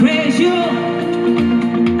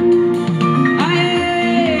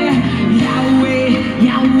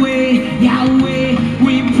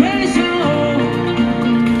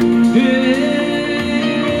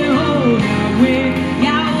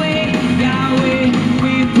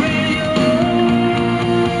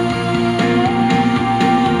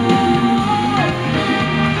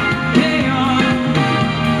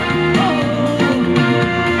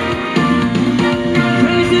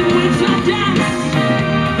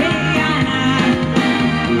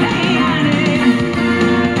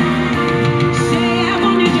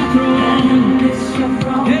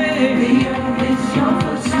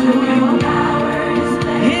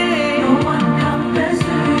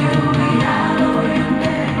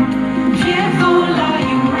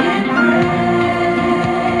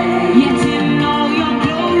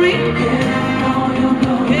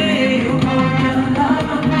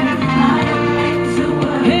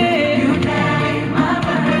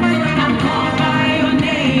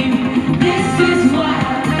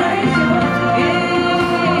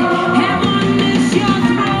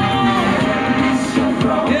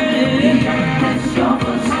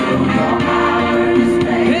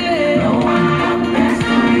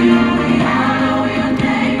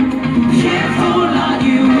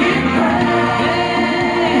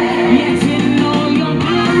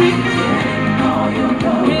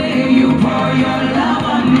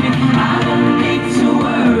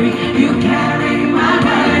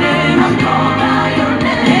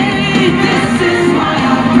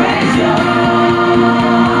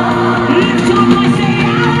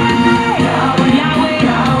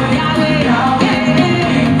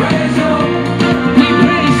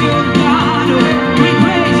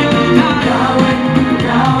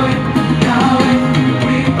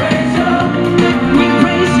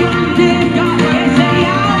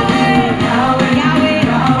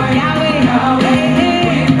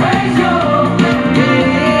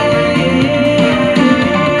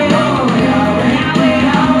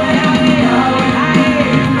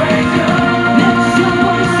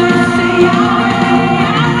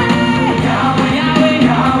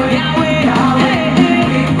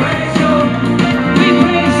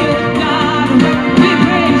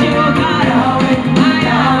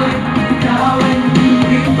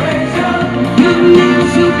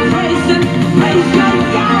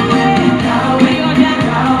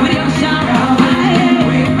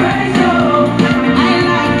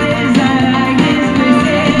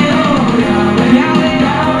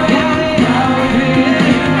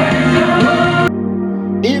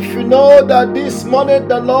morning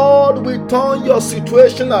the Lord will turn your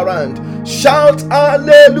situation around. Shout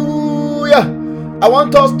hallelujah. I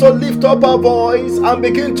want us to lift up our voice and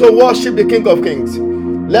begin to worship the King of Kings.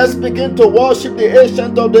 Let's begin to worship the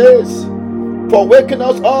Ancient of Days for waking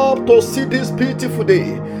us up to see this beautiful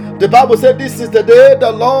day. The Bible said this is the day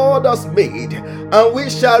the Lord has made, and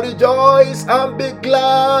we shall rejoice and be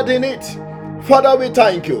glad in it. Father, we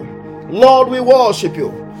thank you. Lord, we worship you.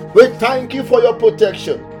 We thank you for your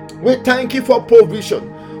protection. We thank you for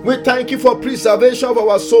provision. We thank you for preservation of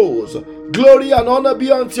our souls. Glory and honor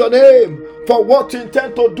be unto your name for what you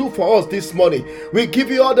intend to do for us this morning. We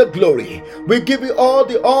give you all the glory. We give you all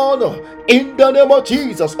the honor. In the name of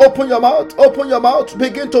Jesus, open your mouth. Open your mouth.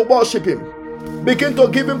 Begin to worship him. Begin to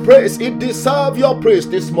give him praise. He deserves your praise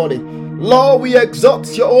this morning. Lord, we exalt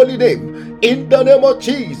your holy name. In the name of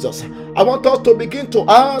Jesus, I want us to begin to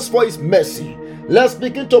ask for his mercy. Let's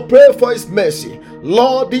begin to pray for his mercy.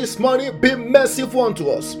 Lord, this morning be merciful unto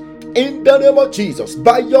us. In the name of Jesus,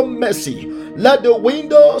 by your mercy, let the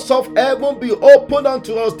windows of heaven be opened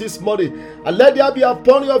unto us this morning, and let there be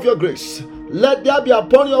upon you of your grace. Let there be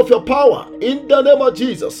upon you of your power. In the name of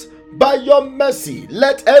Jesus, by your mercy,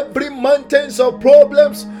 let every mountains of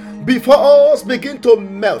problems before us begin to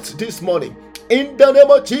melt this morning. In the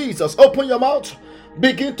name of Jesus, open your mouth.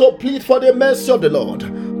 Begin to plead for the mercy of the Lord.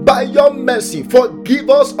 By your mercy, forgive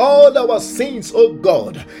us all our sins, O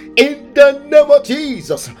God. In the name of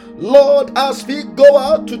Jesus, Lord, as we go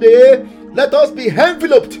out today, let us be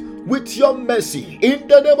enveloped with your mercy. In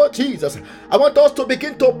the name of Jesus, I want us to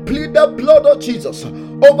begin to plead the blood of Jesus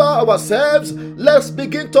over ourselves. Let's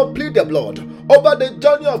begin to plead the blood over the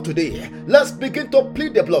journey of today. Let's begin to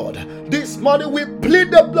plead the blood. This morning we plead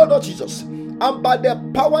the blood of Jesus, and by the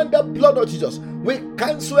power and the blood of Jesus, we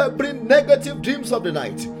cancel every negative dreams of the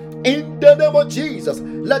night. In the name of Jesus,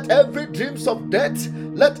 let every dreams of death,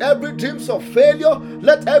 let every dreams of failure,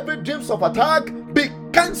 let every dreams of attack be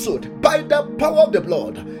cancelled by the power of the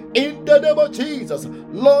blood. In the name of Jesus,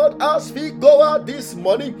 Lord, as we go out this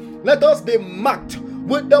morning, let us be marked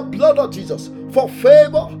with the blood of Jesus for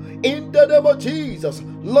favor. In the name of Jesus,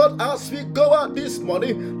 Lord, as we go out this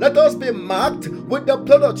morning, let us be marked with the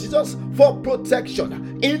blood of Jesus for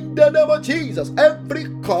protection. In the name of Jesus, every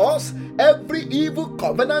curse, every evil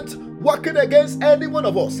covenant working against any one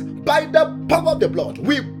of us, by the power of the blood,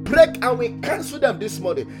 we break and we cancel them this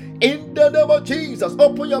morning. In the name of Jesus,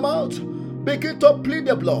 open your mouth. Begin to plead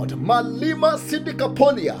the blood. Malima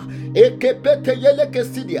Sidikapolia, Ekepete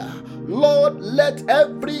Yelekesidia. Lord, let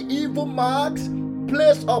every evil marks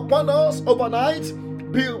placed upon us overnight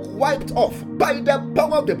be wiped off by the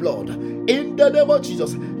power of the blood. In the name of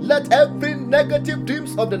Jesus, let every negative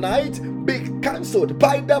dreams of the night be cancelled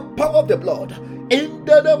by the power of the blood. In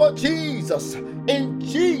the name of Jesus, in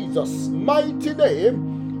Jesus' mighty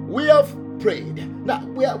name, we have prayed. Now,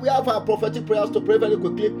 we have our prophetic prayers to pray very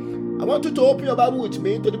quickly. I want you to open your Bible with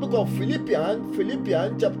me to the book of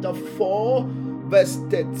Philippians chapter 4, verse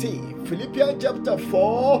 13. Philippians chapter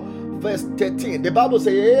 4, verse 13. The Bible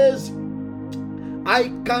says,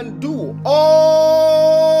 I can do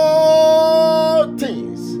all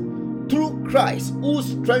things through Christ who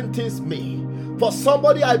strengthens me. For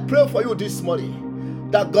somebody, I pray for you this morning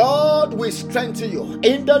that God will strengthen you.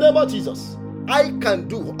 In the name of Jesus, I can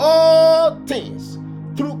do all things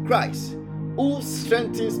through Christ who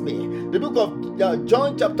strengthens me. The book of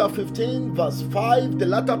John chapter 15 verse 5, the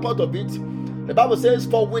latter part of it, the Bible says,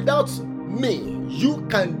 for without me you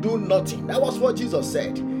can do nothing. That was what Jesus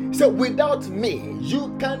said. He said, without me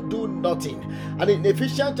you can do nothing. And in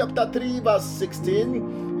Ephesians chapter 3 verse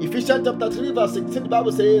 16, the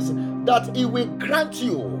Bible says that he will grant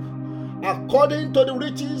you, according to the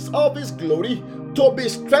riches of his glory, to be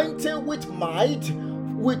strengthened with might,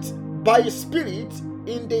 by his Spirit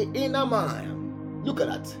in the inner man. Look at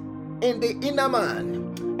that. In the inner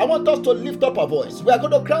man. I want us to lift up our voice. We are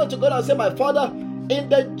going to cry to God and say, my Father, in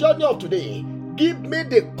the journey of today, give me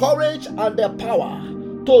the courage and the power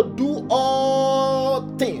to do all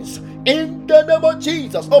things. In the name of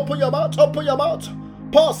Jesus, open your mouth, open your mouth.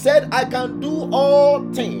 Paul said, I can do all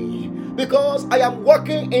things because I am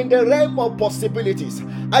walking in the realm of possibilities.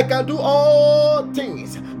 I can do all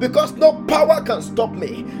things because no power can stop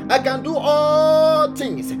me. I can do all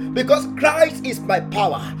things because Christ is my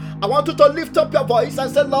power. I want you to lift up your voice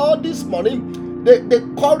and say, Lord, this morning, the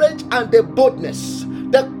courage and the boldness,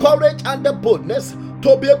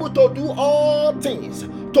 to be able to do all things,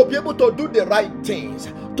 to be able to do the right things,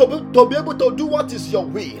 to be able to do what is your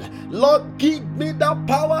will. Lord, give me that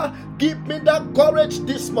power, give me that courage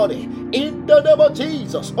this morning. In the name of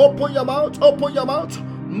Jesus, open your mouth, open your mouth.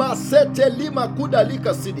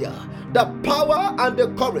 The power and the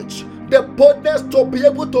courage, the boldness to be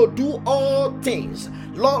able to do all things.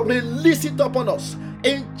 Lord, release it upon us.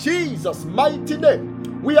 In Jesus' mighty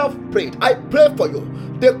name, we have prayed. I pray for you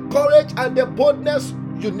the courage and the boldness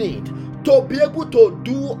you need to be able to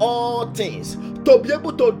do all things, to be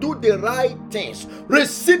able to do the right things.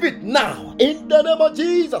 Receive it now in the name of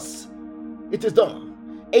Jesus. It is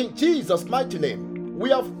done. In Jesus' mighty name, we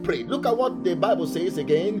have prayed. Look at what the Bible says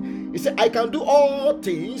again. It says, I can do all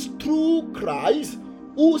things through Christ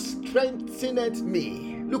who strengtheneth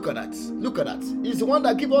me. Look at that. Look at that. He's the one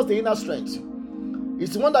that gives us the inner strength.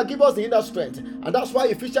 It's the one that gives us the inner strength. And that's why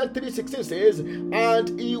Ephesians 3:16 says,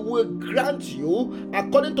 and he will grant you,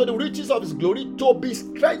 according to the riches of his glory, to be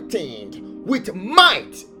strengthened with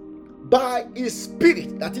might by his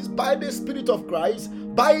Spirit. That is, by the Spirit of Christ,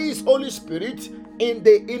 by his Holy Spirit in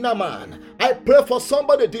the inner man. I pray for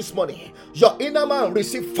somebody this morning. Your inner man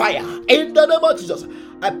receive fire in the name of Jesus.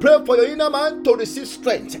 I pray for your inner man to receive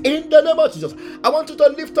strength in the name of Jesus. I want you to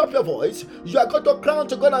lift up your voice. You are going to cry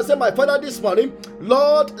unto God and say, my Father, this morning,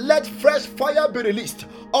 Lord, let fresh fire be released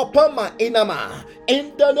upon my inner man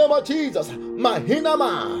in the name of Jesus. My inner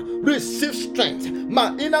man receive strength.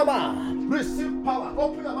 My inner man receive power.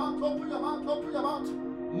 Open your mouth, open your mouth, open your mouth.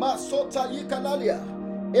 Masota yikanalia.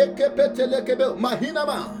 Ekepete my inner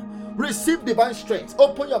man receive divine strength.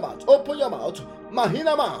 Open your mouth, open your mouth. My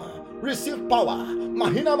inner man receive power.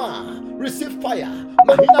 Mahinama, receive fire.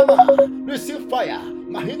 Mahinama, receive fire.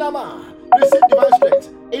 Mahinama, receive divine strength.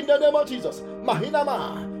 In the name of Jesus.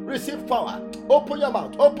 Mahinama, receive power. Open your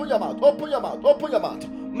mouth, open your mouth, open your mouth, open your mouth.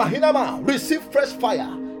 Mahinama, receive fresh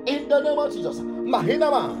fire. In the name of Jesus.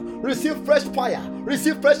 Mahinama, receive fresh fire.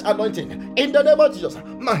 Receive fresh anointing. In the name of Jesus.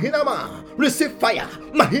 Mahinama, receive fire.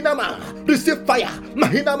 Mahinama, receive fire.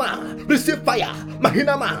 Mahinama, receive fire.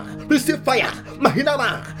 Mahinama, receive fire.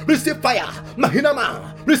 Mahinama, receive fire.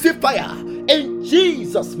 Mahinama, receive fire. In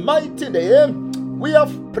Jesus' mighty name, we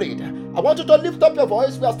have prayed. I want you to lift up your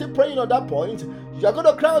voice. We are still praying on that point. You are going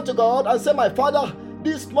to cry to God and say, my Father,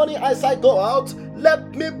 this morning as I go out,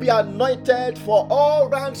 let me be anointed for all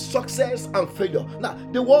round success and failure. Now,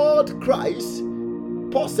 the word Christ,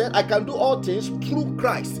 Paul said, I can do all things through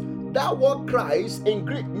Christ. That word Christ in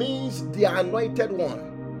Greek means the anointed one.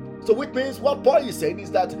 So which means what Paul is saying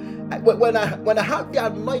is that when I have the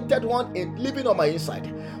anointed one living on my inside,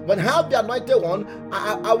 when I have the anointed one,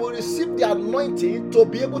 I will receive the anointing to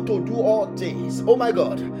be able to do all things. Oh my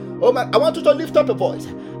God. I want you to lift up a voice.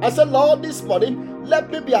 I said, Lord, this morning,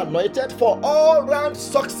 let me be anointed for all round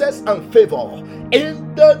success and favor.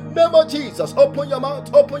 In the name of Jesus, open your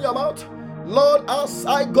mouth, open your mouth. Lord, as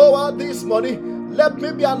I go out this morning, let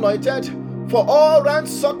me be anointed for all round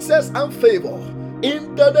success and favor.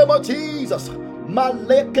 In the name of Jesus.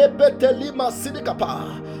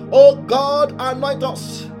 Oh God, anoint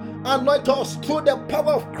us. Anoint us through the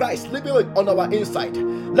power of Christ living on our inside.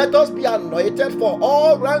 Let us be anointed for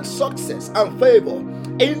all round success and favor.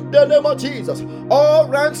 In the name of Jesus. All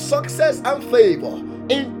round success and favor.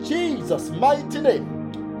 In Jesus' mighty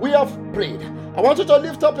name, we have prayed. I want you to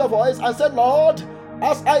lift up your voice and say, Lord,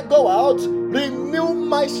 as I go out, renew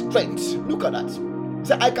my strength. Look at that.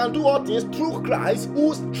 Say, I can do all things through Christ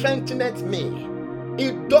who strengtheneth me.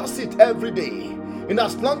 He does it every day. And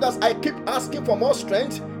as long as I keep asking for more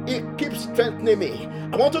strength, He keeps strengthening me.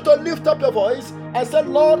 I want you to lift up your voice and say,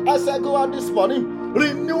 Lord, as I go out this morning,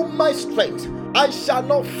 renew my strength. I shall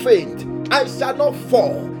not faint. I shall not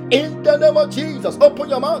fall. In the name of Jesus. Open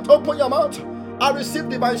your mouth. Open your mouth. I receive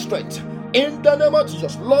divine strength. In the name of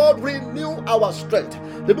Jesus, Lord, renew our strength.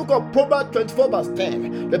 The book of Proverbs 24 verse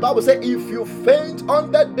 10, the Bible says, if you faint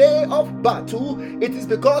on the day of battle, it is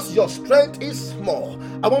because your strength is small.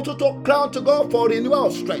 I want you to cry to God for renewal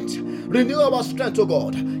of strength. Renew our strength, oh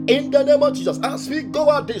God. In the name of Jesus, as we go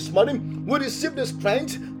out this morning, we receive the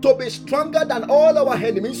strength to be stronger than all our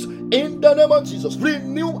enemies. In the name of Jesus,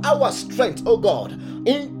 renew our strength, oh God.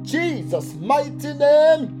 In Jesus' mighty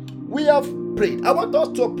name, we have prayed. I want us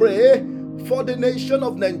to pray for the nation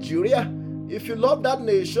of Nigeria. If you love that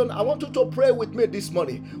nation, I want you to pray with me this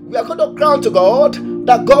morning. We are going to cry to God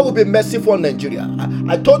that God will be merciful on Nigeria.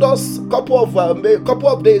 I told us a couple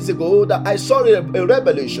of days ago that I saw a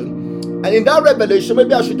revelation, and in that revelation,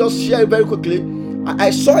 maybe I should just share it very quickly. I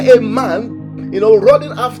saw a man,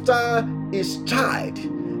 running after his child,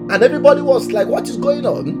 and everybody was like, "What is going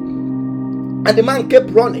on?" And the man kept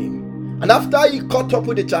running, and after he caught up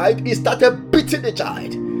with the child, he started beating the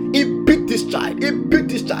child. He beat this child. He beat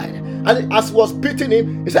this child. And as he was beating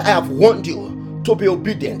him, he said, I have warned you to be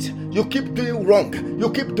obedient. You keep doing wrong.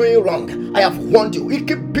 You keep doing wrong. I have warned you. He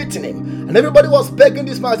kept beating him. And everybody was begging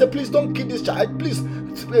this man. I said, please don't kill this child. Please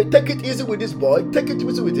take it easy with this boy, take it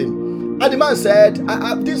easy with him. And the man said,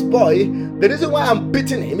 this boy, the reason why I'm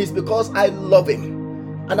beating him is because I love him.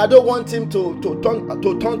 And I don't want him to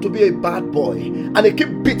turn to be a bad boy. And I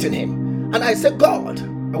keep beating him. And I said, God,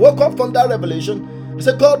 I woke up from that revelation. I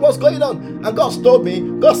said, God, what's going on? And God told me,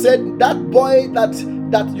 God said, that boy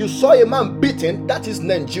that you saw a man beating, that is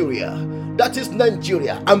Nigeria. That is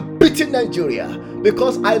Nigeria. I'm beating Nigeria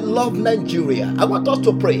because I love Nigeria. I want us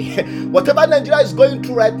to pray. Whatever Nigeria is going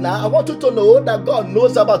through right now, I want you to know that God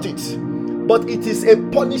knows about it. But it is a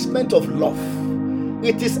punishment of love.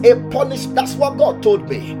 It is a punishment. That's what God told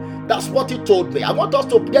me. That's what He told me. I want us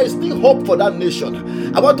to, there is still hope for that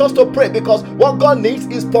nation. I want us to pray because what God needs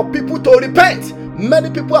is for people to repent. Many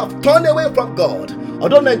people have turned away from God.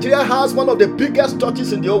 Although Nigeria has one of the biggest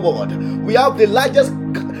churches in the whole world, we have the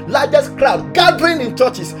largest crowd gathering in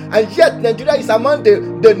churches, and yet Nigeria is among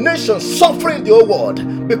the nations suffering the whole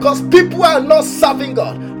world because people are not serving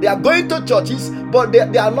God. They are going to churches, but they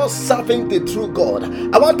are not serving the true God.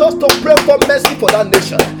 I want us to pray for mercy for that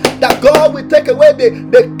nation, that God will take away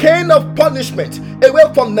the cane of punishment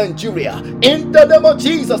away from Nigeria. In the name of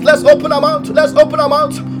Jesus, let's open our mouth. Let's open our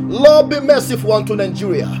mouth. Lord, be merciful unto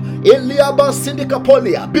Nigeria. Eliaba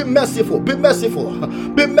Syndikapolia, be merciful, be merciful,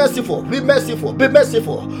 be merciful, be merciful, be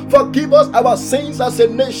merciful. Forgive us our sins as a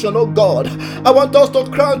nation, oh God. I want us to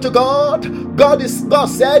cry to God. God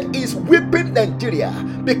said He's whipping Nigeria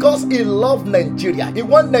because He loved Nigeria. He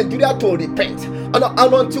wants Nigeria to repent. And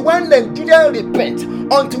until when Nigeria repent,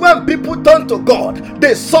 until when people turn to God,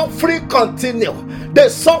 the suffering continue. The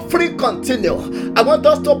suffering continue. I want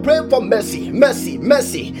us to pray for mercy, mercy,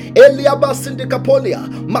 mercy. Eliaba Syndikapolia,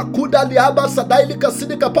 Makuda Liaba Sadailika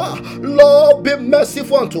Syndikapa. Lord, be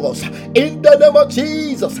merciful unto us. In the name of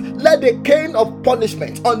Jesus, let the cane of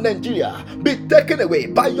punishment on Nigeria be taken away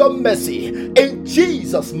by your mercy. In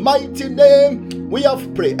Jesus' mighty name, we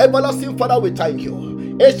have prayed. Everlasting Father, we thank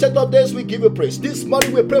you. Ancient of days, we give you praise. This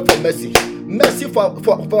morning we pray for mercy. Mercy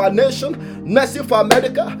for our nation, mercy for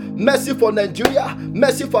America, mercy for Nigeria,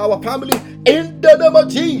 mercy for our family. In the name of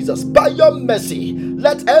Jesus, by your mercy,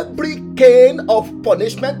 let every cane of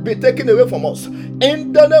punishment be taken away from us.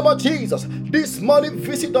 In the name of Jesus, this morning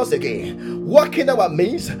visit us again. Walk in our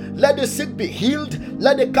midst. Let the sick be healed.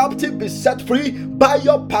 Let the captive be set free by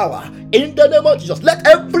your power. In the name of Jesus, let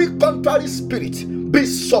every contrary spirit be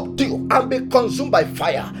subdued and be consumed by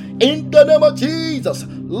fire. In the name of Jesus,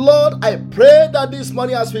 Lord, I pray that this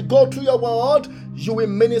morning as we go through your word, you will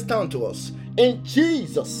minister unto us. In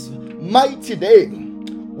Jesus' mighty name,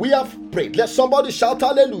 we have prayed. Let somebody shout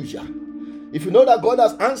hallelujah. If you know that God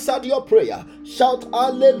has answered your prayer, shout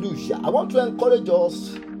hallelujah. I want to encourage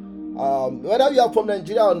us, whether you are from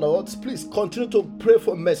Nigeria or not, please continue to pray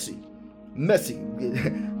for mercy. Mercy.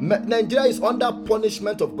 Nigeria is under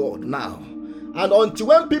punishment of God now. And until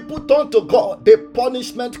when people turn to God, the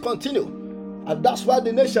punishment continue. And that's why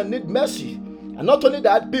the nation needs mercy. And not only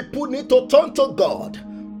that, people need to turn to God.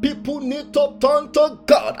 People need to turn to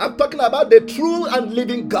God. I'm talking about the true and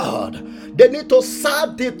living God. They need to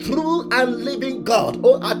serve the true and living God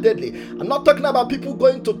wholeheartedly. I'm not talking about people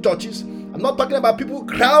going to churches. I'm not talking about people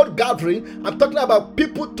crowd gathering. I'm talking about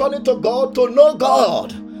people turning to God to know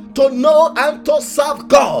God, to know and to serve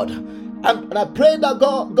God. And I pray that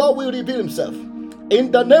God will reveal Himself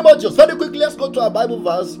in the name of Jesus. Very quickly, let's go to our Bible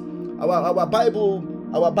verse,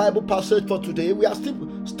 our Bible passage for today. We are still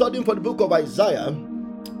studying for the book of Isaiah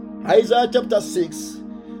chapter 6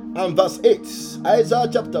 and verse 8. Isaiah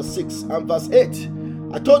chapter 6 and verse 8.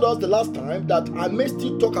 I told us the last time that I may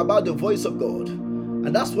still talk about the voice of God,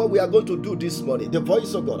 and that's what we are going to do this morning. The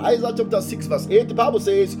voice of God. Isaiah chapter 6 verse 8. The Bible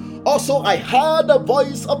says, "Also I heard the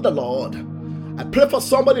voice of the Lord." I pray for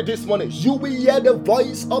somebody this morning. You will hear the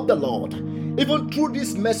voice of the Lord. Even through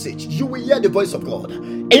this message, you will hear the voice of God.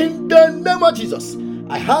 In the name of Jesus,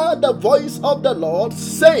 I heard the voice of the Lord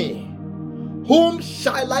saying, "Whom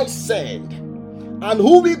shall I send? And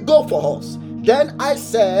who will go for us?" Then I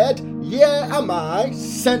said, "Here am I,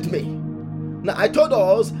 send me." Now I told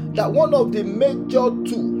us that one of the major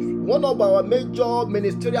tools, one of our major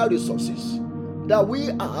ministerial resources that we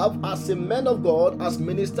have as a man of God, as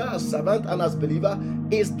minister, as servant, and as believer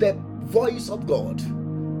is the voice of God.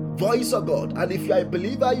 Voice of God. And if you are a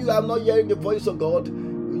believer, you are not hearing the voice of God,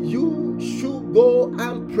 you should go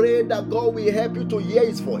and pray that God will help you to hear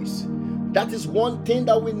His voice. That is one thing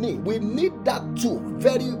that we need. We need that too,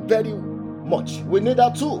 very, very much. We need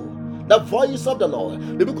that too. The voice of the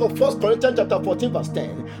Lord. The book of 1 Corinthians chapter 14 verse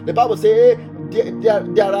 10. The Bible says,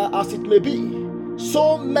 there are, as it may be,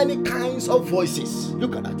 so many kinds of voices.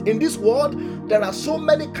 Look at that. In this world, there are so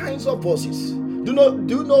many kinds of voices. Do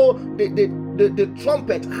you know the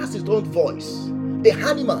trumpet has its own voice? The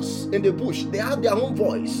animals in the bush, they have their own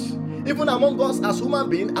voice. Even among us as human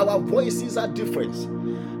beings, our voices are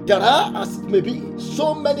different. There are, as maybe,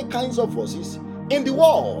 so many kinds of voices in the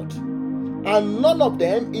world, and none of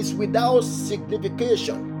them is without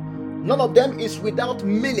signification. None of them is without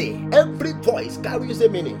meaning. Every voice carries a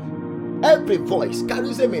meaning. Every voice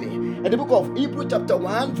carries a meaning. In the book of Hebrews chapter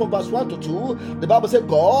 1 from verse 1 to 2, the Bible says,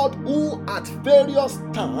 God, who at various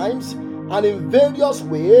times and in various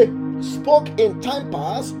ways spoke in time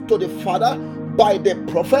past to the Father by the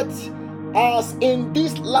prophets, as in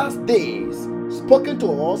these last days spoken to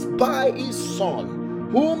us by his Son,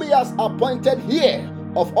 whom he has appointed heir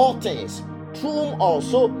of all things, through whom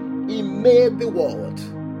also he made the world.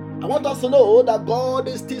 I want us to know that God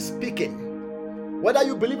is still speaking. Whether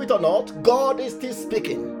you believe it or not, God is still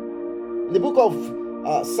speaking. In the book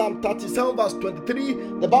of Psalm 37 verse 23,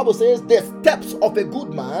 the Bible says, the steps of a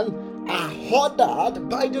good man are ordered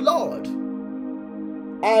by the Lord,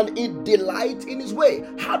 and he delights in his way.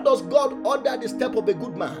 How does God order the step of a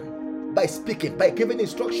good man? By speaking, by giving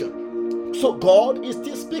instruction. So God is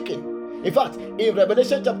still speaking. In fact, in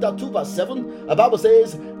Revelation chapter 2 verse 7, the Bible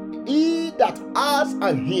says, he that has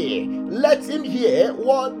an ear, let him hear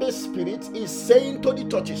what the Spirit is saying to the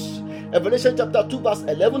churches. Revelation chapter 2 verse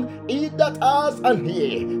 11, he that has an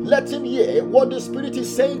ear, let him hear what the Spirit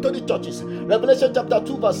is saying to the churches. Revelation chapter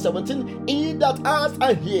 2 verse 17, he that has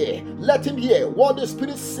an ear, let him hear what the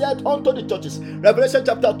Spirit said unto the churches. Revelation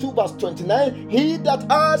chapter 2 verse 29, he that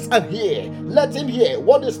has an ear, let him hear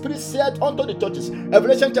what the Spirit said unto the churches.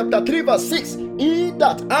 Revelation chapter 3 verse 6, he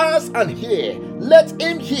that has an ear, let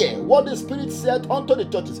him hear what the Spirit said unto the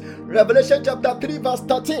churches. Revelation chapter 3 verse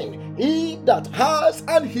 13, he that has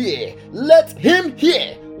an ear, let him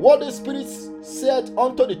hear what the Spirit said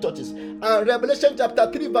unto the churches. And Revelation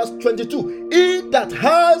chapter 3 verse 22, he that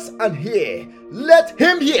has an ear, let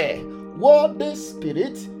him hear what the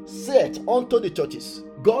Spirit said unto the churches.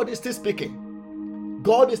 God is still speaking.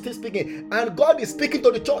 God is still speaking. And God is speaking to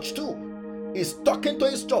the church too. He's talking to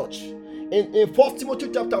his church. In 1 Timothy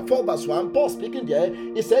chapter 4 verse 1, Paul speaking there,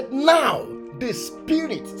 he said, now the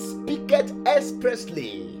Spirit speaketh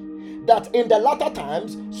expressly, that in the latter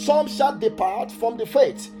times some shall depart from the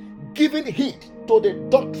faith, giving heed to the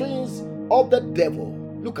doctrines of the devil.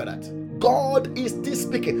 Look at that. God is still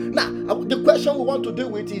speaking. Now, the question we want to deal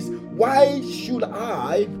with is, why should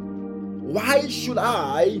I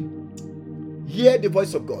hear the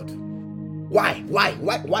voice of God? Why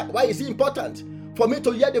is it important for me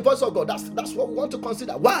to hear the voice of God? That's what we want to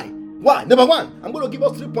consider. Why? Number one, I'm going to give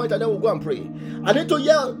us 3 points and then we'll go and pray. I need to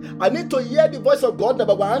hear the voice of God,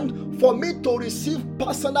 number one, for me to receive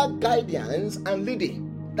personal guidance and leading.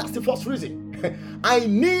 That's the first reason. I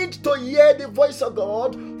need to hear the voice of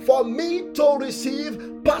God for me to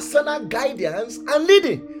receive personal guidance and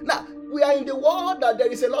leading. Now, we are in the world that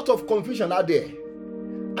there is a lot of confusion out there.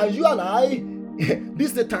 And you and I, this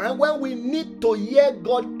is the time when we need to hear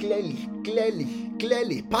God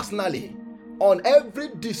clearly, personally, on every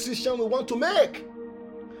decision we want to make.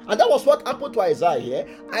 And that was what happened to Isaiah here.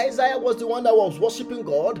 Isaiah was the one that was worshiping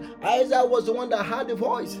God. Isaiah was the one that heard the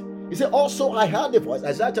voice. He said, also I heard the voice.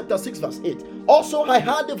 Isaiah chapter 6 verse 8. Also I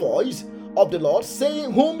heard the voice of the Lord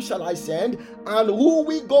saying, whom shall I send, and who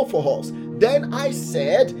will go for us? Then I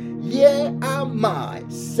said, here am I,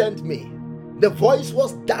 send me. The voice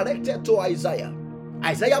was directed to Isaiah.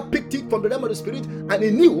 Isaiah picked it from the realm of the Spirit, and he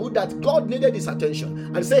knew that God needed his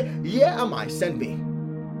attention and said, here am I, send me.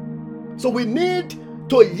 So we need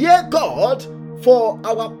to hear God for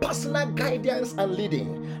our personal guidance and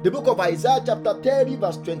leading. The book of Isaiah chapter 30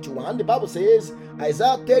 verse 21, the Bible says,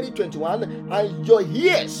 Isaiah 30:21, and your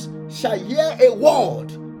ears shall hear a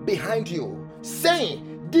word behind you,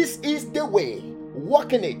 saying, this is the way,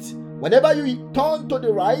 walk in it. Whenever you turn to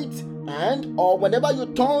the right hand, or whenever you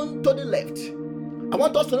turn to the left. I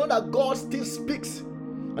want us to know that God still speaks.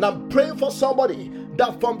 And I'm praying for somebody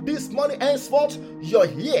that from this morning henceforth, your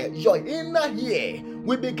inner ear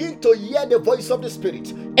will begin to hear the voice of the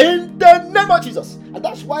Spirit in the name of Jesus. And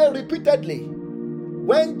that's why repeatedly,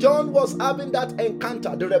 when John was having that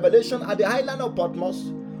encounter, the revelation at the island of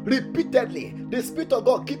Patmos, repeatedly the Spirit of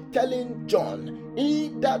God keep telling John,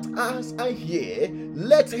 he that has an ear,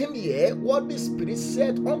 let him hear what the Spirit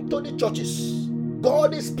said unto the churches.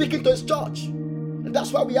 God is speaking to his church. And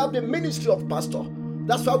that's why we have the ministry of pastor.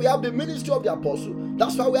 That's why we have the ministry of the apostle.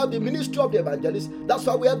 That's why we have the ministry of the evangelist. That's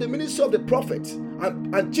why we have the ministry of the prophet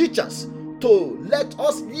and teachers, to let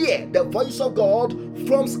us hear the voice of God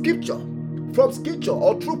from scripture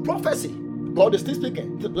or through prophecy. God is still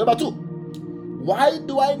speaking. Number two, why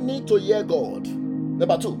do I need to hear God?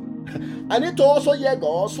 Number two, I need to also hear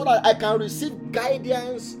God so that I can receive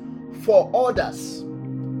guidance for others.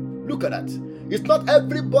 Look at that. It's not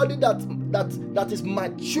everybody that is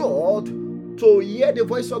matured to hear the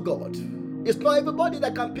voice of God. It's not everybody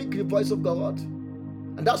that can pick the voice of God.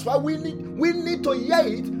 And that's why we need to hear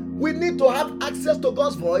it. We need to have access to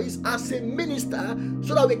God's voice as a minister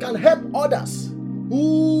so that we can help others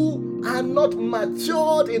who are not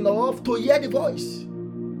matured enough to hear the voice.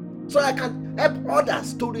 So I can help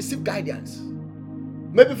others to receive guidance.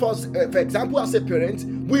 Maybe for example, as a parent,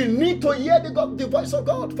 we need to hear the voice of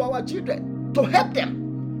God for our children, to help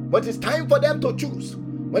them. When it's time for them to choose,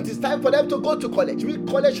 when it's time for them to go to college, which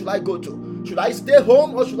college should I go to? Should I stay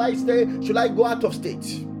home or should I go out of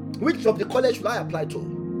state? Which of the college should I apply to?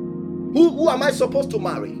 Who am I supposed to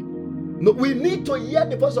marry? No, we need to hear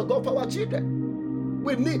the voice of God for our children.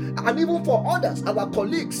 We need, and even for others, our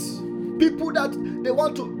colleagues, people that they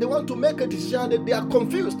want to make a decision that they are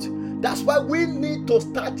confused. That's why we need to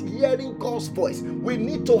start hearing God's voice. We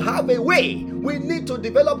need to have a way. We need to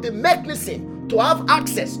develop the mechanism to have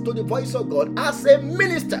access to the voice of God as a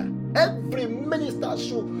minister. Every minister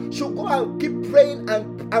should go and keep praying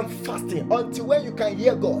and fasting until when you can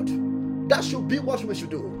hear God. That should be what we should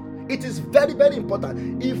do. It is very, very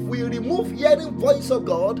important. If we remove hearing voice of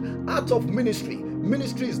God out of ministry,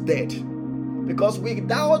 ministry is dead. Because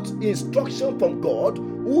without instruction from God,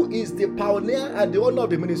 who is the pioneer and the owner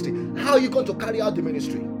of the ministry, how are you going to carry out the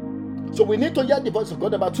ministry? So we need to hear the voice of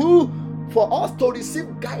God. Number two, for us to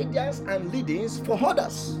receive guidance and leadings for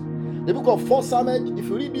others. The book of 1 Samuel, if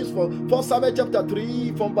you read this from 1 Samuel chapter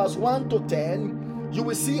 3, from verse 1 to 10, you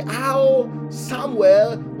will see how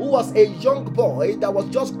Samuel, who was a young boy that was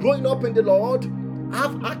just growing up in the Lord,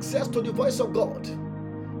 have access to the voice of God.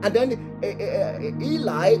 And then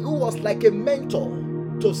Eli, who was like a mentor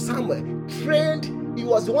to Samuel, he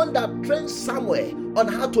was the one that trained Samuel on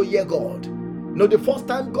how to hear God. The first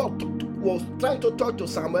time God was trying to talk to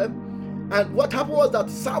Samuel, and what happened was that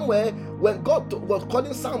Samuel, when God was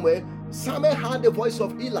calling Samuel heard the voice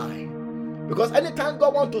of Eli. Because anytime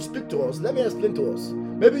God wants to speak to us, let me explain to us.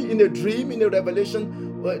 Maybe in a dream, in a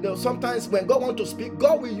revelation, sometimes when God wants to speak,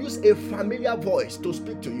 God will use a familiar voice to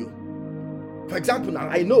speak to you. For example, now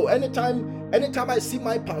I know anytime I see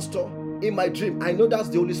my pastor in my dream, I know that's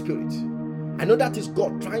the Holy Spirit. I know that is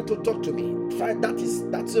God trying to talk to me.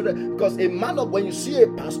 That's it. Because when you see a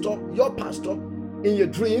pastor, your pastor, in your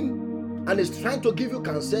dream, and is trying to give you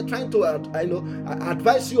counsel, trying to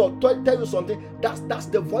advise you or tell you something, that's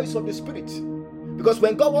the voice of the Spirit. Because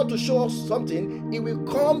when God wants to show us something, it will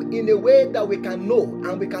come in a way that we can know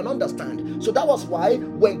and we can understand. So that was why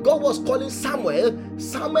when God was calling Samuel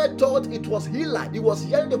thought it was Eli. He was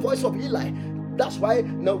hearing the voice of Eli. That's why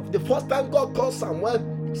the first time God called Samuel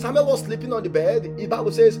was sleeping on the bed. The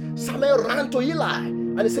Bible says Samuel ran to Eli.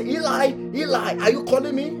 And he said, Eli, are you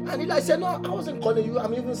calling me? And Eli said, no, I wasn't calling you.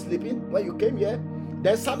 I'm even sleeping when you came here.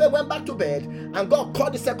 Then Samuel went back to bed, and God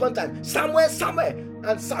called the second time, Samuel.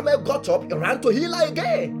 And Samuel got up and ran to Eli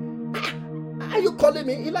again. Are you calling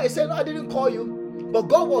me? Eli said, no, I didn't call you. But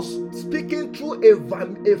God was speaking through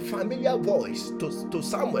a familiar voice to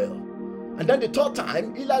Samuel. And then the third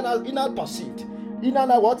time, Eli perceived.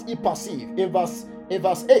 He perceived in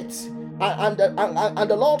verse 8. And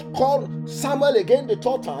the Lord called Samuel again the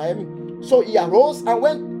third time. So he arose and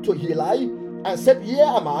went to Eli and said, here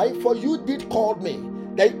am I, for you did call me.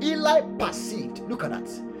 Then Eli perceived. Look at that.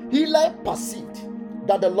 Eli perceived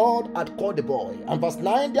that the Lord had called the boy. And verse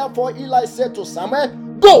 9, therefore Eli said to Samuel,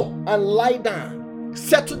 go and lie down.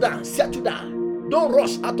 Settle down. Don't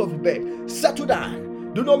rush out of bed. Settle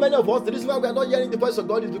down. Do you know many of us, the reason why we are not hearing the voice of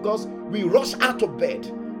God is because we rush out of bed.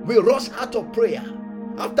 We rush out of prayer.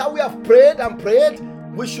 After we have prayed,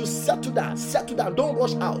 we should settle down. Don't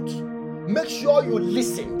rush out. Make sure you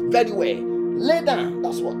listen very well. Lay down.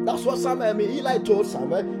 That's what Eli told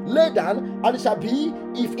Samuel. Lay down, and it shall be,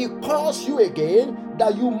 if he calls you again,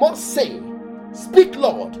 that you must say, speak,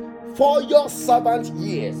 Lord, for your servant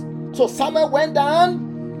hears. So Samuel went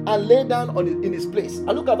down and lay down in his place.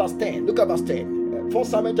 And look at verse 10. 1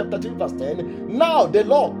 Samuel chapter 3 verse 10. Now the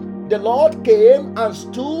Lord came and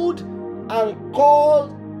stood and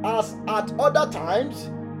called as at other times,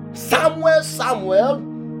 Samuel,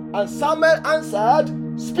 and Samuel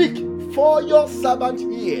answered, speak, for your servant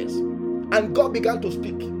hears. And God began to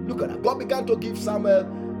speak. Look at that. God began to give Samuel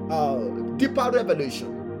deeper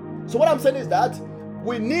revelation. So what I'm saying is that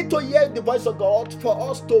we need to hear the voice of God for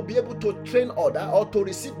us to be able to train others or to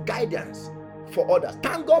receive guidance for others.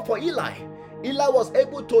 Thank God for Eli. Eli was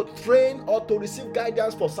able to train or to receive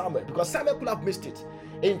guidance for Samuel, because Samuel could have missed it.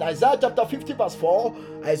 In Isaiah chapter 50 verse 4,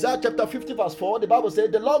 the Bible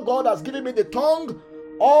says, the Lord God has given me the tongue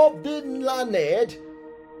of the learned,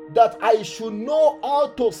 that I should know how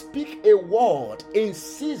to speak a word in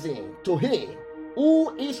season to him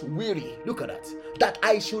who is weary. Look at that. That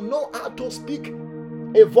I should know how to speak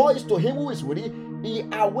a voice to him who is weary. He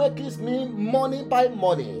awakens me morning by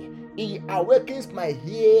morning. He awakens my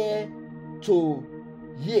ear to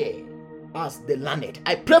hear as the learned.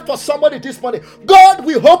 I pray for somebody this morning. God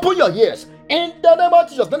will open your ears in the name of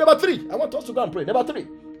Jesus. Number 3, I want us to go and pray. Number 3,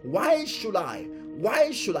 why should I? Why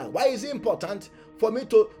is it important for me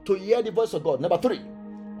to hear the voice of God? Number 3,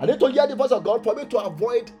 I need to hear the voice of God for me to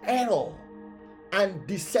avoid error and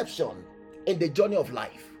deception in the journey of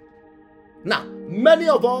life. Now, many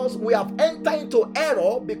of us, we have entered into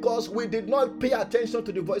error because we did not pay attention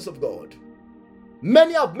to the voice of God.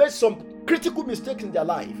 Many have made some critical mistakes in their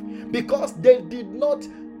life because they did not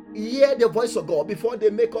hear the voice of God before they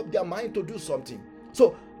make up their mind to do something.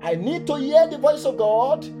 So, I need to hear the voice of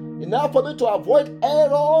God in order for me to avoid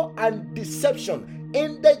error and deception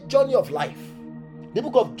in the journey of life. The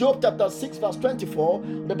book of Job chapter 6 verse 24,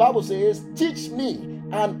 the Bible says, teach me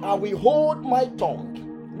and I will hold my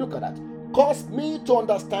tongue. Look at that. Cause me to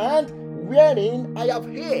understand wherein I have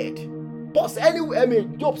heard. Pause anyway.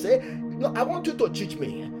 Job say, I want you to teach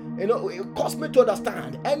me. It cause me to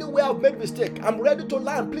understand. Anywhere I've made mistake, I'm ready to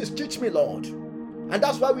learn. Please teach me, Lord. And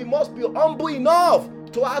that's why we must be humble enough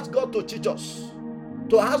to ask God to teach us,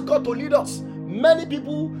 to ask God to lead us. Many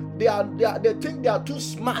people, they think they are too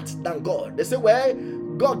smart than God. They say, well,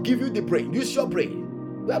 God give you the brain, use your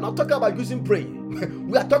brain. We are not talking about using brain.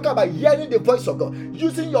 We are talking about hearing the voice of God.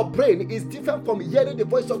 Using your brain is different from hearing the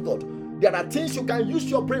voice of God. There are things you can use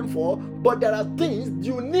your brain for, but there are things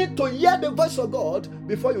you need to hear the voice of God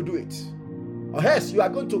before you do it. Or else you are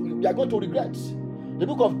going to regret. The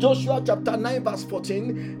book of Joshua chapter 9 verse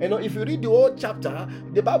 14, if you read the whole chapter,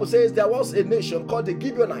 the Bible says there was a nation called the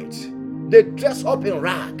Gibeonites. They dressed up in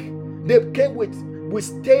rag. They came with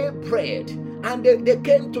stale bread, and they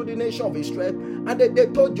came to the nation of Israel, and they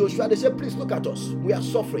told Joshua, they said, please look at us. We are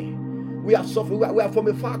suffering. We are from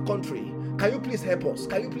a far country. Can you please help us?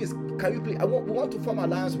 Can you please? We want to form an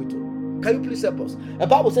alliance with you. Can you please help us? The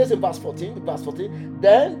Bible says in verse 14,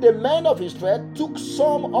 then the men of Israel took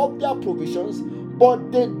some of their provisions,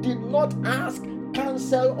 but they did not ask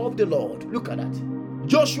counsel of the Lord. Look at that.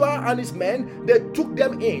 Joshua and his men, they took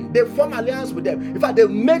them in. They formed alliance with them. In fact, they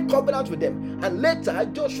made covenant with them. And later,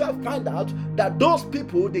 Joshua found out that those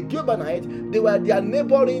people, the Gibeonites, they were their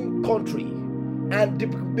neighboring country.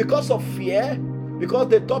 And because of fear, because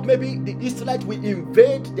they thought maybe the Israelites will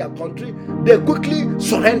invade their country, they quickly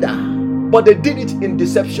surrender. But they did it in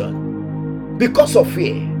deception because of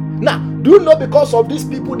fear. Now, do you know, because of these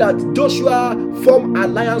people that Joshua formed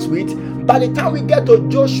alliance with, by the time we get to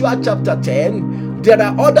Joshua chapter 10, there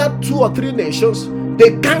are other 2 or 3 nations.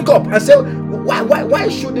 They gang up and say, why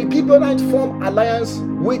should the Gibeonites form alliance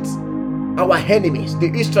with our enemies,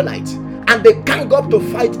 the Israelites? And they gang up to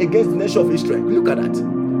fight against the nation of Israel. Look at that.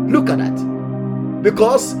 Look at that.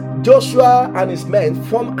 Because Joshua and his men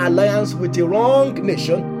formed alliance with the wrong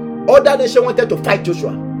nation. Other nation wanted to fight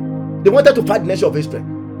Joshua. They wanted to fight the nation of Israel.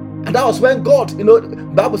 And that was when God,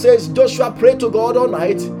 the Bible says Joshua prayed to God all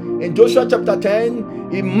night. In Joshua chapter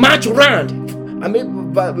 10, he marched around.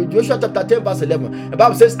 Joshua chapter 10 verse 11. The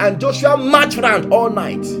Bible says, and Joshua marched around all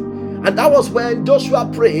night. And that was when Joshua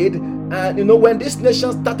prayed. And when this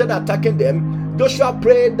nation started attacking them, Joshua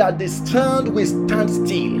prayed that the stand will stand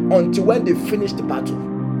still until when they finished the battle.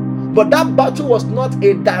 But that battle was not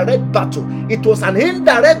a direct battle. It was an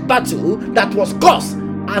indirect battle that was caused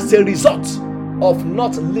as a result of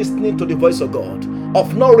not listening to the voice of God,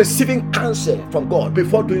 of not receiving counsel from God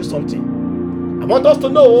before doing something. I want us to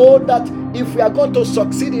know that if we are going to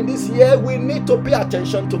succeed in this year, we need to pay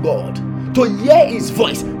attention to God, to hear his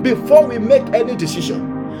voice before we make any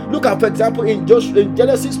decision. Look at, for example, in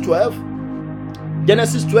Genesis 12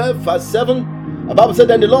 verse 7, the Bible said,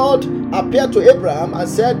 then the Lord appeared to Abraham and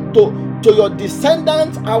said, to your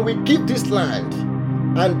descendants I will give this land.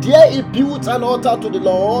 And there he built an altar to the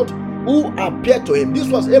Lord who appeared to him. This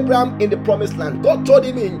was Abraham in the promised land. God told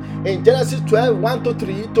him in Genesis 12,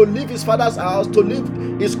 1-3, to leave his father's house, to leave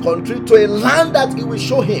his country, to a land that he will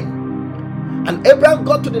show him. And Abraham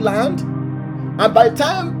got to the land, and by the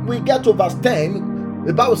time we get to verse 10,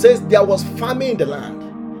 the Bible says there was famine in the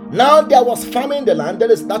land. Now there was famine in the land.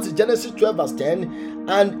 That's Genesis 12 verse 10.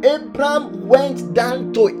 And Abraham went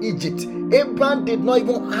down to Egypt. Abraham did not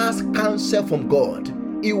even ask counsel from God.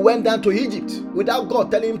 He went down to Egypt without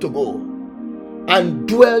God telling him to go, and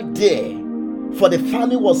dwelt there, for the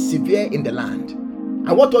famine was severe in the land.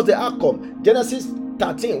 And what was the outcome? Genesis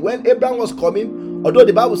 13, when Abraham was coming, although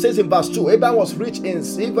the Bible says in verse 2, Abraham was rich in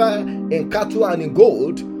silver, in cattle, and in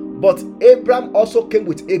gold, But Abraham also came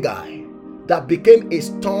with Hagar that became a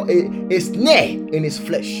snare in his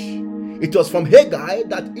flesh. It was from Hagar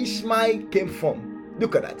that Ishmael came from.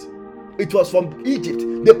 Look at that. It was from Egypt,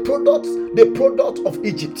 the product of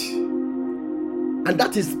Egypt. And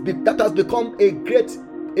that has become a great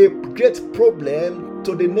problem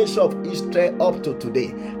to the nation of Israel up to today.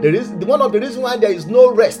 One of the reasons why there is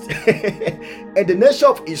no rest and the nation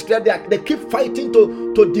of Israel, they keep fighting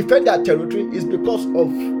to defend their territory, is because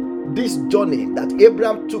of this journey that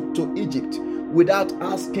Abraham took to Egypt without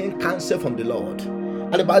asking counsel from the Lord.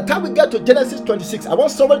 And by the time we get to Genesis 26, I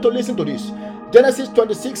want somebody to listen to this. Genesis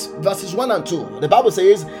 26 verses 1 and 2. The Bible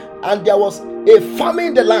says, and there was a famine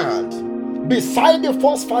in the land, beside the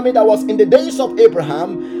first famine that was in the days of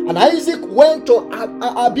Abraham. And Isaac went to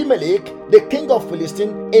Abimelech, the king of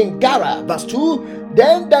Philistine, in Gerar. Verse 2.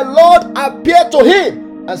 Then the Lord appeared to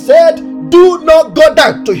him and said, do not go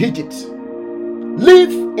down to Egypt.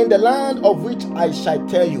 Live in the land of which I shall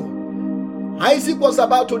tell you. Isaac was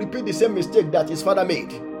about to repeat the same mistake that his father made.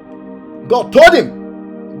 God told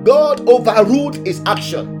him. God overruled his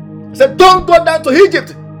action. He said, don't go down to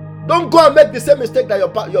Egypt. Don't go and make the same mistake that your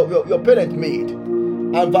parent made.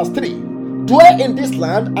 And verse 3. Dwell in this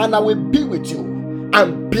land, and I will be with you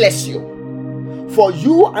and bless you. For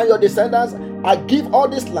you and your descendants I give all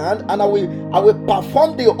this land, and I will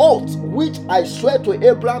perform the oath which I swear to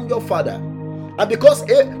Abraham your father. And because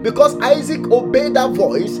Isaac obeyed that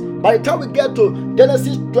voice, by the time we get to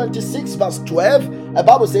Genesis 26 verse 12, the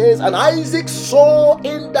Bible says, and Isaac sowed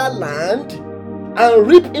in that land and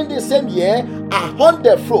reaped in the same year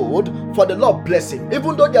 100-fold, for the Lord blessed him.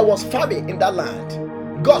 Even though there was famine in that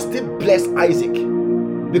land, God still blessed Isaac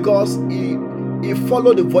because he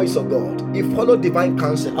followed the voice of God. He followed divine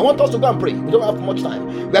counsel. I want us to go and pray. We don't have much time.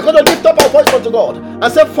 We are going to lift up our voice unto God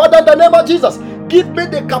and say, Father, in the name of Jesus, give me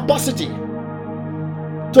the capacity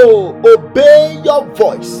to obey your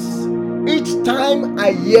voice each time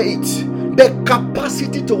I hear it. The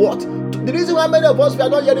capacity to what? The reason why many of us we are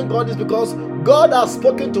not hearing God is because God has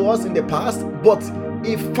spoken to us in the past, but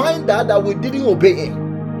He find out that we didn't obey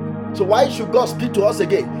Him. So why should God speak to us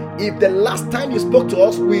again? If the last time He spoke to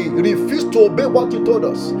us, we refuse to obey what He told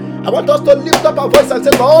us. I want us to lift up our voice and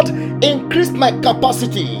say, Lord, increase my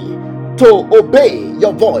capacity to obey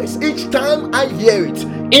your voice each time I hear it.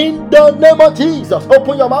 In the name of Jesus,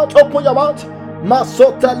 open your mouth, open your mouth.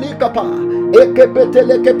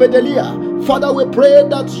 Father, we pray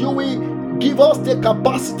that you will give us the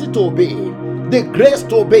capacity to obey, the grace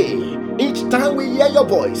to obey each time we hear your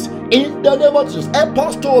voice. In the name of Jesus, help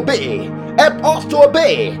us to obey. Help us to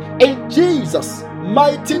obey. In Jesus'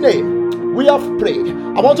 mighty name, we have prayed.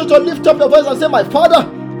 I want you to lift up your voice and say, my Father,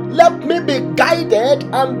 let me be guided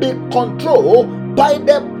and be controlled by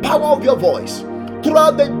the power of your voice.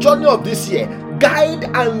 Throughout the journey of this year, guide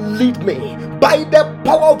and lead me by the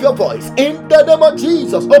power of your voice. In the name of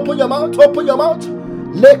Jesus, open your mouth, open your mouth.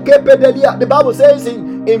 The Bible says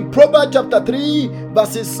in Proverbs chapter 3,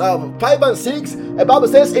 verses 5 and 6, the Bible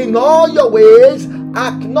says, in all your ways,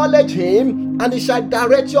 acknowledge him, and he shall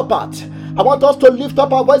direct your path. I want us to lift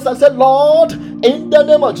up our voice and say, Lord, in the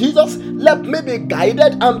name of Jesus, let me be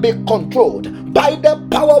guided and be controlled by the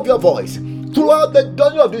power of your voice throughout the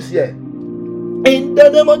journey of this year. In the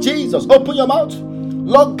name of Jesus, open your mouth.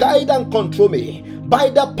 Lord, guide and control me by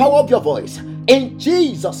the power of your voice. In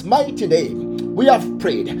Jesus' mighty name, we have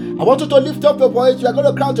prayed. I want you to lift up your voice. You are going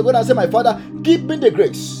to cry to God and say, my Father, give me the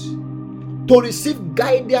grace to receive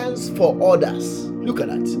guidance for others. Look at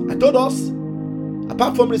that. I told us,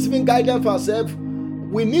 apart from receiving guidance for ourselves,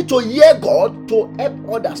 we need to hear God to help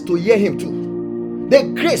others to hear him too. The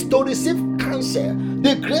grace to receive counsel,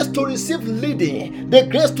 the grace to receive leading, the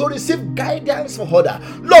grace to receive guidance for others.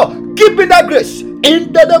 Lord, give me that grace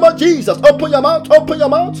in the name of Jesus. Open your mouth, open your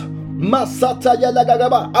mouth. I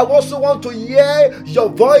also want to hear your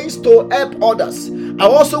voice to help others. I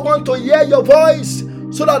also want to hear your voice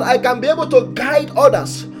so that I can be able to guide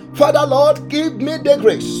others. Father, Lord, give me the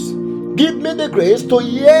grace. Give me the grace to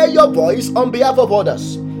hear your voice on behalf of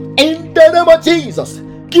others. In the name of Jesus,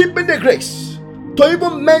 give me the grace to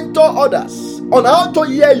even mentor others on how to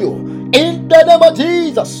hear you. In the name of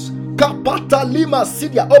Jesus. Kapata Lima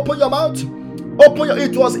Sidia. Open your mouth.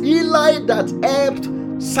 It was Eli that helped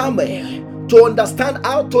Samuel to understand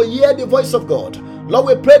how to hear the voice of God. Lord,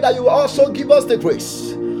 we pray that you will also give us the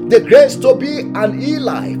grace to be an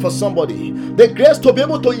Eli for somebody, the grace to be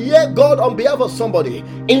able to hear God on behalf of somebody.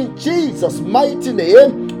 In Jesus' mighty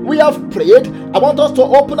name, we have prayed. I want us to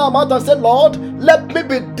open our mouth and say, Lord, let me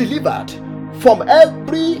be delivered from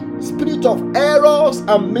every spirit of errors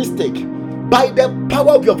and mistake by the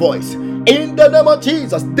power of your voice. In the name of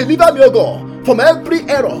Jesus, deliver me, O God, from every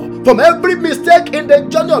error, from every mistake in the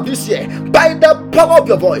journey of this year, by the power of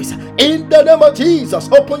your voice. In the name of Jesus,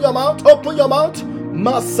 open your mouth, open your mouth.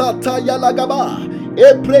 Masata Yalagaba.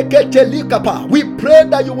 We pray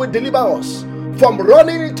that you will deliver us from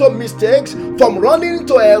running into mistakes, from running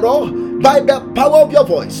into error, by the power of your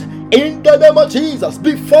voice. In the name of Jesus,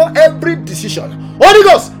 before every decision, Holy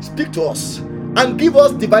Ghost, speak to us and give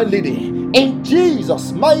us divine leading. In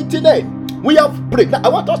Jesus' mighty name, we have prayed. Now, I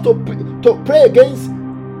want us to pray against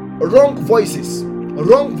wrong voices.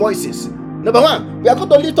 Wrong voices. Number one, we are going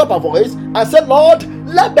to lift up our voice and say, Lord,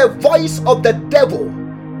 let the voice of the devil.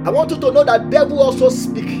 I want you to know that devil also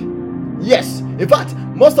speak. Yes, in fact,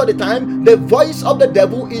 most of the time, the voice of the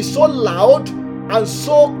devil is so loud and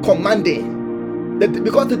so commanding,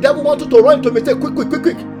 because the devil wants you to run into a mistake quick.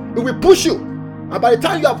 It will push you, and by the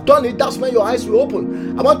time you have done it, that's when your eyes will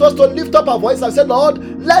open. I want us to lift up our voice and say, Lord,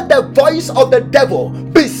 let the voice of the devil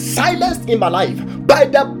be silenced in my life by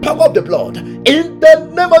the power of the blood. In the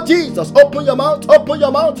name of Jesus, open your mouth, open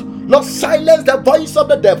your mouth. Lord, silence the voice of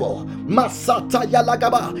the devil. Masata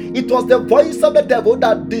Yalagaba. It was the voice of the devil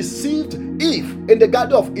that deceived Eve in the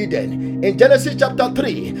Garden of Eden. In Genesis chapter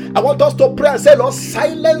 3, I want us to pray and say, Lord,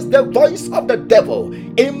 silence the voice of the devil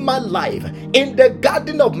in my life, in the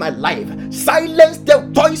garden of my life. Silence the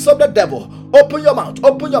voice of the devil. Open your mouth,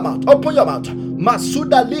 open your mouth, open your mouth.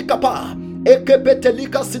 Masuda Likapa. The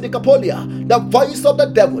voice of the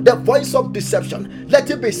devil, the voice of deception, let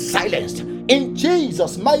it be silenced in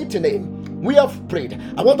Jesus' mighty name. We have prayed.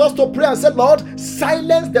 I want us to pray and say, Lord,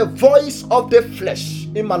 silence the voice of the flesh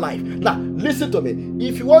in my life. Now, listen to me.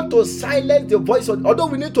 If you want to silence the voice of, although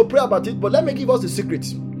we need to pray about it, but let me give us the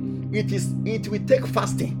secret. It will take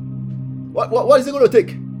fasting. What is it going to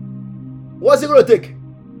take? What's it going to take?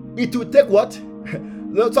 It will take what?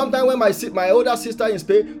 Sometimes when my older sister in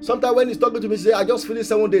Spain, sometimes when he's talking to me, she say, I just finished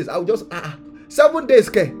 7 days. I'll just 7 days,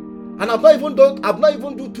 okay? And I've not even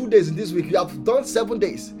done 2 days in this week. You have done 7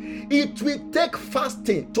 days. It will take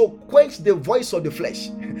fasting to quench the voice of the flesh.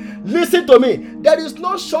 Listen to me. There is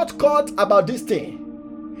no shortcut about this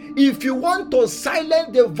thing. If you want to silence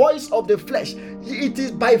the voice of the flesh, it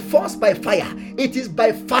is by force, by fire. It is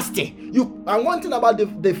by fasting. And one thing about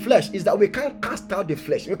the flesh is that we can't cast out the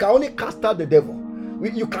flesh. We can only cast out the devil.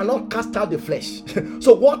 You cannot cast out the flesh.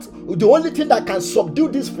 So the only thing that can subdue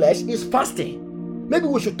this flesh is fasting. Maybe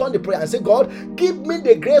we should turn the prayer and say, God, give me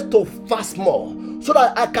the grace to fast more, so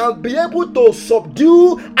that I can be able to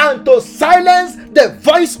subdue and to silence the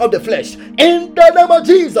voice of the flesh. In the name of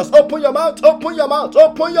Jesus, open your mouth, open your mouth,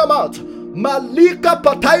 open your mouth. Malika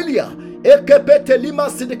Patailia, Ekepetelima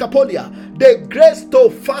Sidikapolia. The grace to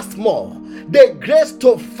fast more. The grace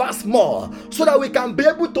to fast more, so that we can be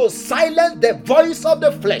able to silence the voice of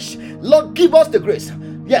the flesh. Lord, give us the grace.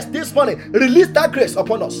 Yes, this morning, release that grace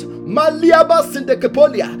upon us. Maliaba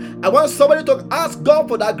Sindekepolia. I want somebody to ask God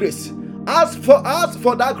for that grace. Ask for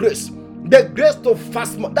that grace. The grace to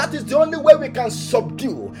fast more. That is the only way we can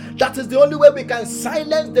subdue. That is the only way we can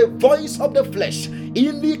silence the voice of the flesh.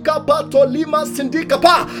 Ilikapa tolima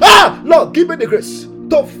sindikapa. Lord, give me the grace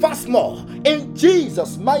to fast more. In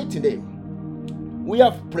Jesus' mighty name, we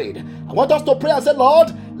have prayed. I want us to pray and say,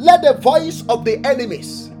 Lord, let the voice of the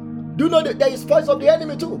enemies. Do you know that there is voice of the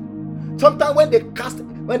enemy too? Sometimes when they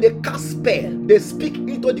cast spell, they speak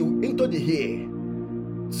into the air.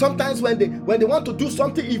 Sometimes when they want to do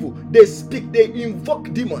something evil, they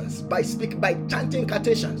invoke demons by chanting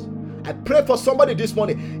incantations. I pray for somebody this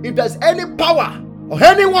morning. If there's any power or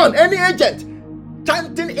anyone, any agent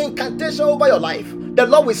chanting incantation over your life, the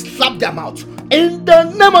Lord will slap their mouth. In the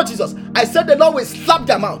name of Jesus. I said the Lord will slap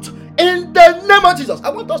their mouth. In the name of Jesus. I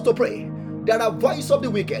want us to pray. There are voices of the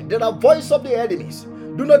wicked. There are voices of the enemies.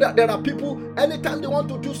 Do you know that there are people, anytime they want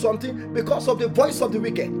to do something, because of the voice of the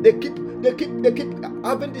wicked, they keep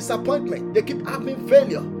having disappointment. They keep having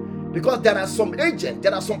failure. Because there are some agents,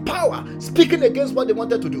 there are some power speaking against what they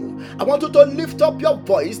wanted to do. I want you to lift up your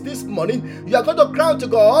voice this morning. You are going to cry to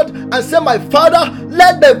God and say, my Father,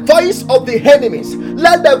 let the voice of the enemies,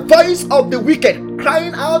 let the voice of the wicked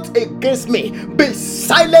crying out against me be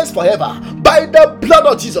silenced forever by the blood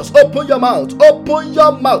of Jesus. Open your mouth, open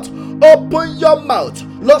your mouth, open your mouth.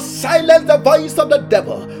 Lord, silence the voice of the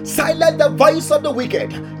devil, silence the voice of the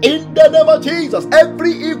wicked. In the name of Jesus,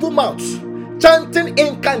 every evil mouth chanting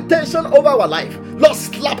incantation over our life, Lord,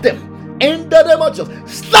 slap them in the name of Jesus.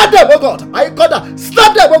 Slap them, oh God. I call that.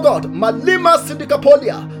 Slap them, oh God. Malima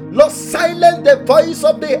Sindikapolia. Lord, silence the voice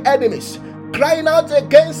of the enemies crying out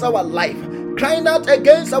against our life, crying out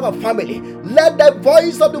against our family. Let the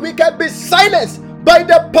voice of the wicked be silenced by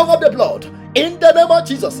the power of the blood. In the name of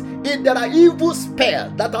Jesus, if there are evil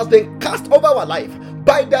spells that has been cast over our life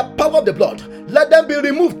by the power of the blood. Let them be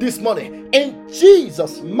removed this morning. In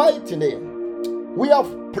Jesus' mighty name, we have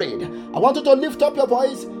prayed. I want you to lift up your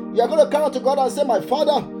voice. You are going to come out to God and say, my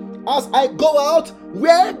Father, as I go out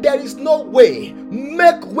where there is no way,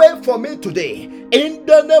 make way for me today. In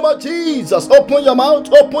the name of Jesus, open your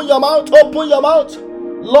mouth, open your mouth, open your mouth.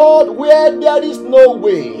 Lord, where there is no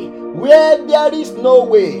way, where there is no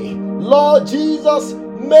way, Lord Jesus,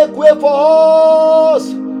 make way for us.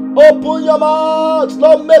 Open your mouth.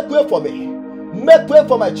 Lord, make way for me. Make way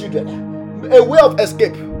for my children. A way of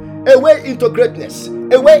escape, a way into greatness,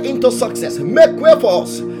 a way into success. Make way for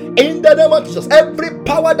us. In the name of Jesus, every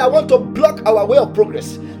power that wants to block our way of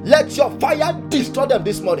progress, let your fire destroy them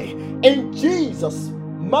this morning. In Jesus'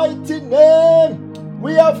 mighty name,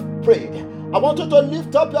 we have prayed. I want you to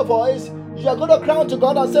lift up your voice. You are going to cry to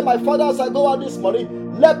God and say, my Father, as I go out this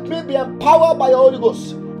morning, let me be empowered by your Holy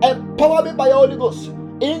Ghost. Empower me by your Holy Ghost.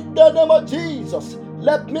 In the name of Jesus,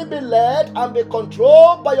 let me be led and be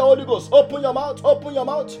controlled by your Holy Ghost. Open your mouth, open your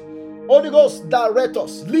mouth. Holy Ghost, direct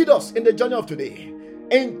us, lead us in the journey of today.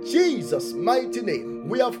 In Jesus' mighty name,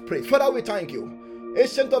 we have prayed. Father, we thank you.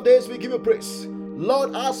 Ancient of days, we give you praise.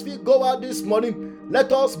 Lord, as we go out this morning,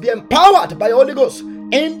 let us be empowered by your Holy Ghost.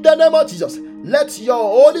 In the name of Jesus, let your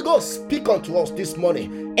Holy Ghost speak unto us this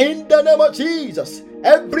morning. In the name of Jesus,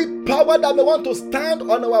 every power that may want to stand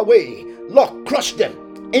on our way, Lord, crush them.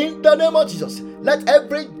 In the name of Jesus, let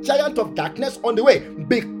every giant of darkness on the way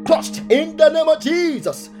be crushed. In the name of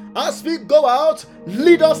Jesus, as we go out,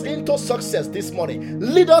 lead us into success this morning.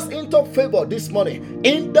 Lead us into favor this morning.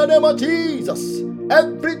 In the name of Jesus,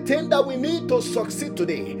 everything that we need to succeed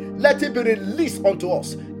today, let it be released unto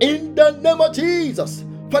us. In the name of Jesus.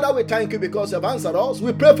 Father, we thank you because you have answered us.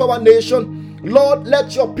 We pray for our nation. Lord,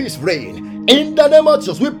 let your peace reign. In the name of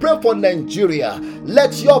Jesus, we pray for Nigeria.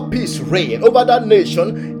 Let your peace reign over that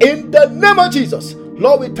nation. In the name of Jesus.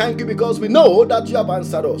 Lord, we thank you because we know that you have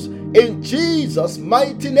answered us. In Jesus'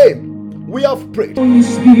 mighty name, we have prayed. Holy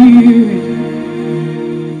Spirit,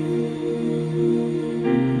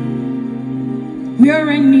 we are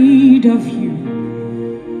in need of you.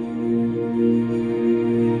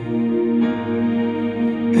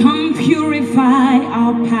 Come purify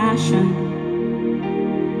our passion.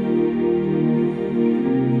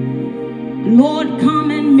 Lord, come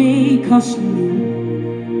and make us new.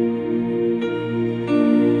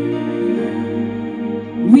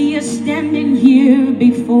 We are standing here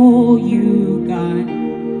before you, God,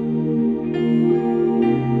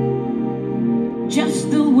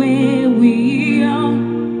 just the way we are.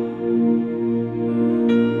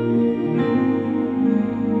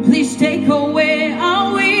 Please take away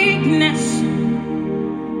our weakness.